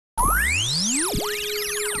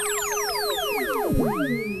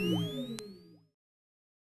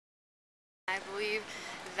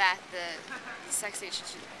that the Sac State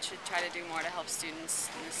should try to do more to help students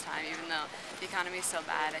in this time, even though the economy is so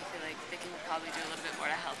bad. I feel like they can probably do a little bit more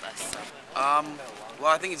to help us. So. Well,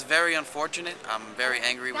 I think it's very unfortunate. I'm very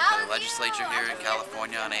angry with the legislature here in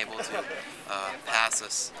California unable to pass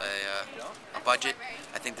us a budget.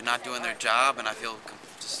 I think they're not doing their job, and I feel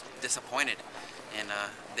just disappointed in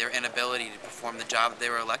their inability to perform the job that they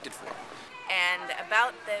were elected for. And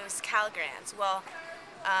about those Cal grants, well,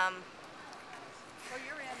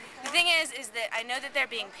 the thing is that I know that they're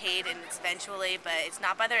being paid and it's eventually, but it's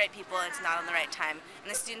not by the right people and it's not on the right time.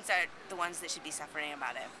 And the students are the ones that should be suffering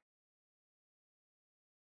about it.